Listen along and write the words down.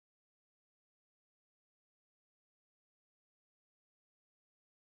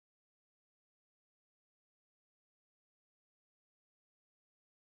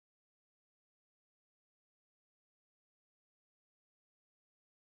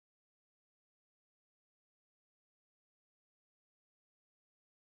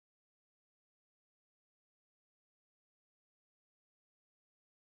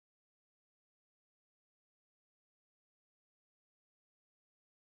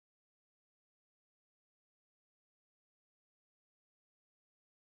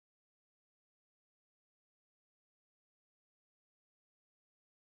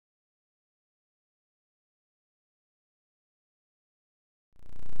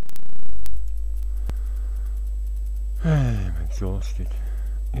I'm exhausted.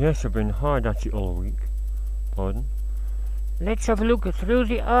 Yes, I've been hard at it all week. Pardon? Let's have a look through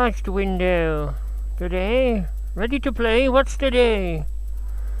the arched window. Today? Ready to play? What's today?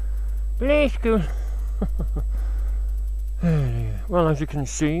 Play school. Well, as you can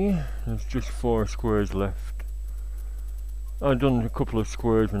see, there's just 4 squares left. I've done a couple of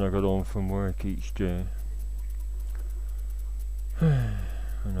squares when I got home from work each day.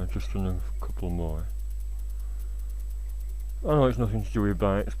 And I've just done a couple more. I know it's nothing to do with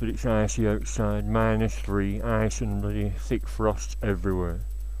bikes, but it's icy outside, -3, ice and bloody thick frosts everywhere.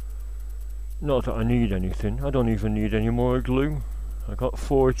 Not that I need anything, I don't even need any more glue. I got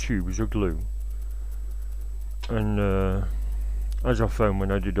 4 tubes of glue. And as I found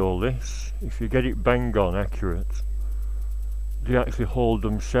when I did all this, if you get it bang on accurate, they actually hold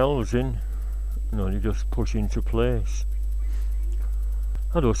themselves in. No, they just push into place.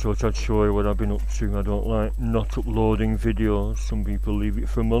 I'd also thought I'd show you what I've been up to. I don't like not uploading videos. Some people leave it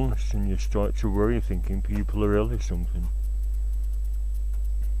for months and you start to worry thinking people are ill or something.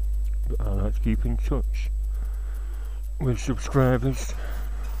 But I like to keep in touch with subscribers.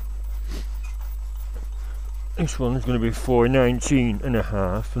 This one's going to be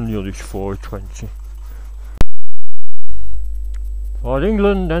 4.19.5 and the other's 4.20. For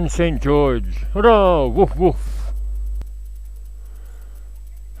England and St. George. Hurrah! Woof woof!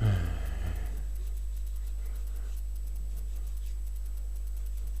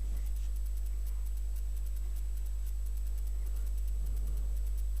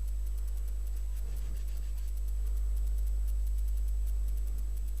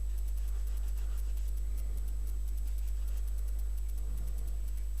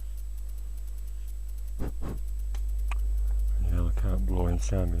 Can't blow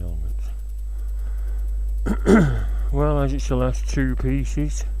inside my helmet. Well, as it's the last 2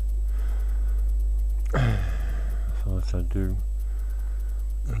 pieces, I thought I'd do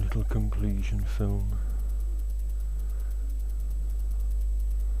a little completion film.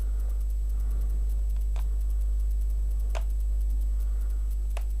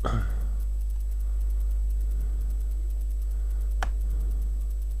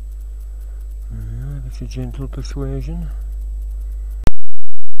 That's a gentle persuasion.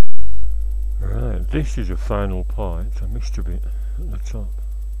 Right, this is a final part. I missed a bit at the top.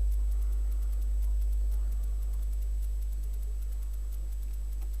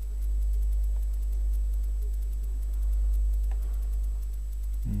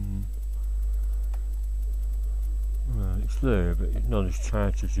 Well, it's there, but it's not as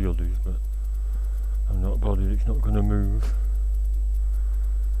tight as the others, but I'm not bothered, it's not going to move.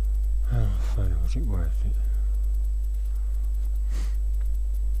 Oh, fine, was it worth it?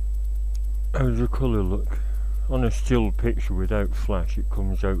 How does the colour look? On a still picture without flash it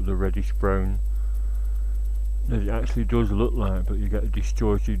comes out the reddish brown that it actually does look like, but you get a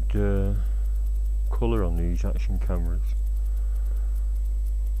distorted colour on these action cameras.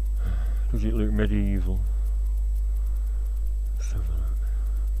 Does it look medieval? Let's have a look.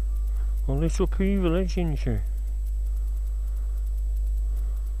 Well, this upheaval edge, isn't she?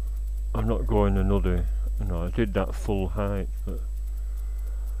 I'm not going another, no, I did that full height, but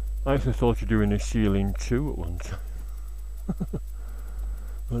I actually thought of doing a ceiling too at one time.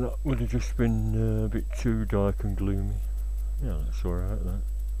 Well, that would have just been a bit too dark and gloomy. Yeah, that's alright, that.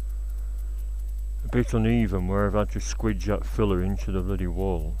 A bit uneven where I've had to squidge that filler into the bloody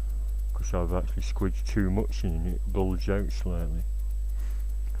wall, because I've actually squidged too much in it, it bulged out slightly.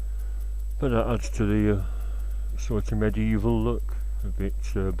 But that adds to the sort of medieval look, a bit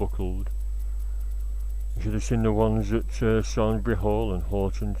buckled. You should have seen the ones at Salisbury Hall and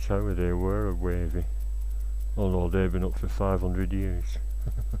Horton Tower, they were wavy. Although they've been up for 500 years.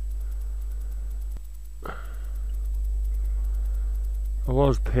 I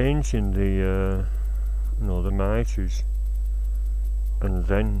was painting the the mitres and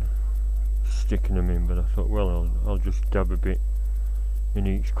then sticking them in, but I thought, well, I'll just dab a bit in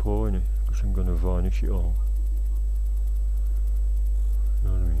each corner because I'm going to varnish it all. You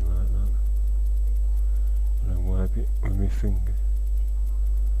know what I mean, like that. And I wipe it with my finger.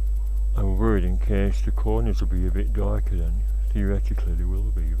 I'm worried in case the corners will be a bit darker then. Theoretically they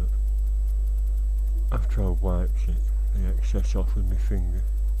will be, but after I've wiped it, the excess off with my finger,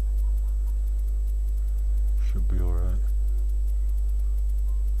 should be alright.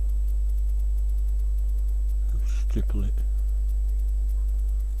 Stipple it.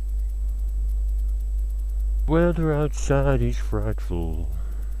 Weather outside is frightful.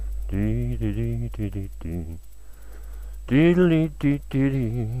 Dee dee dee dee dee dee. Diddly dee dee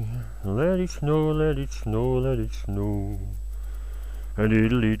dee. Let it snow, let it snow, let it snow. And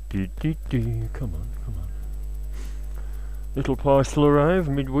diddly dee dee dee. Come on, come on. Little parcel arrived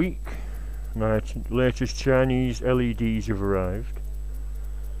midweek. My latest Chinese LEDs have arrived.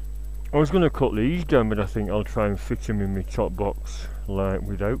 I was going to cut these down, but I think I'll try and fit them in my top box like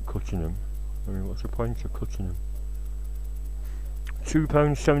without cutting them. I mean, what's the point of cutting them?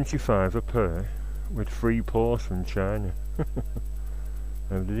 £2.75 a pair with free ports from China.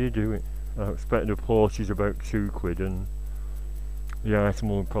 How did they do it? I expect the port is about £2 and the item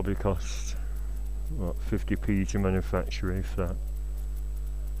will probably cost what, 50p to manufacture, if that.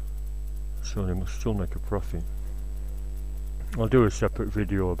 So they must still make a profit. I'll do a separate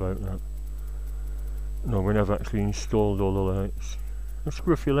video about that. No, when I've actually installed all the lights. The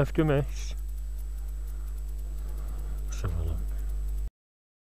Scruffy left a mess. Let's have a look.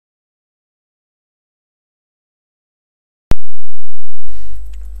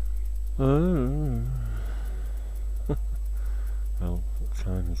 Oh. Well, what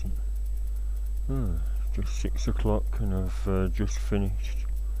time is it? Oh, it's just 6 o'clock and I've just finished.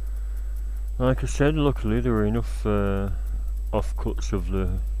 Like I said, luckily there were enough offcuts of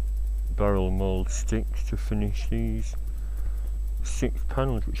the barrel mould sticks to finish these 6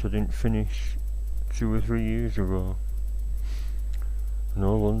 panels, which I didn't finish 2 or 3 years ago.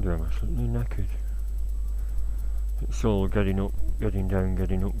 No wonder I'm absolutely knackered. It's all getting up, getting down,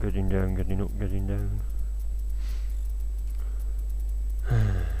 getting up, getting down, getting up, getting down.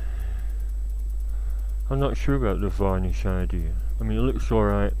 I'm not sure about the varnish idea. I mean, it looks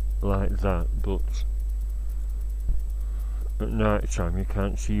alright like that, but at night time you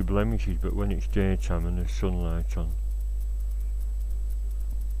can't see blemishes, but when it's daytime and there's sunlight on,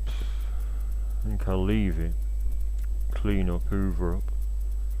 I think I'll leave it, clean up, hoover up,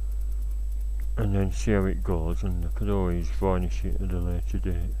 and then see how it goes, and I could always varnish it at a later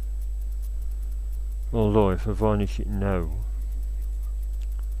date. Although if I varnish it now,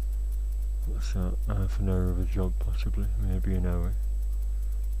 what's that, half an hour of a job possibly, maybe an hour,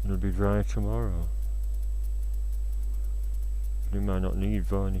 it'll be dry tomorrow. But it might not need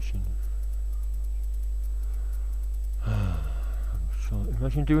varnishing. So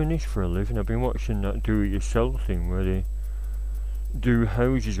imagine doing this for a living. I've been watching that do-it-yourself thing where they do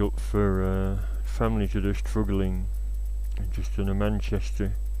houses up for families that are struggling. Just done a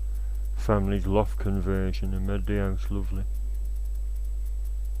Manchester family's loft conversion and made the house lovely.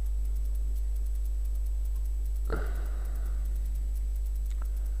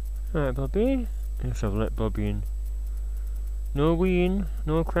 Right, Bobby. Yes, I've let Bobby in. No weeing,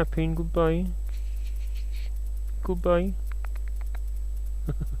 no crapping, goodbye. Goodbye.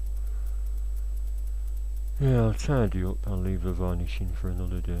 Yeah, I'll tidy up. I'll leave the varnishing for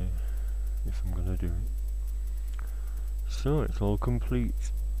another day, if I'm gonna do it. So, it's all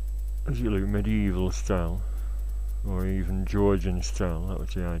complete. Does it look medieval style? Or even Georgian style? That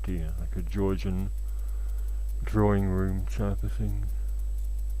was the idea. Like a Georgian drawing room type of thing.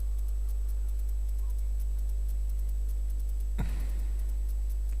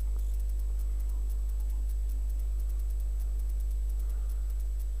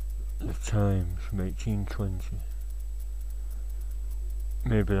 The times from 1820.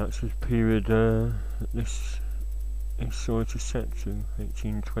 Maybe that's the period this is sort of set to,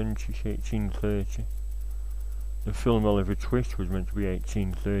 1820 to 1830. The film Oliver Twist was meant to be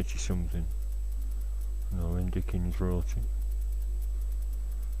 1830 something. No, when Dickens wrote it.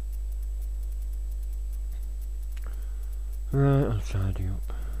 Right, I'll tidy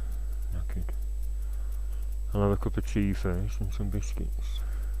up. Knackered. I'll have a cup of tea first and some biscuits.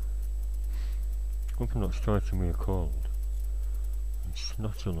 Hope I'm not starting with a cold. It's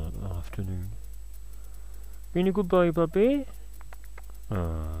not a lot afternoon. Been a good boy, Bobby?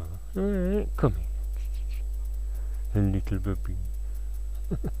 Ah, alright, come here. A little Bobby.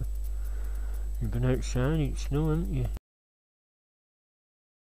 You've been outside, it's snow, haven't you?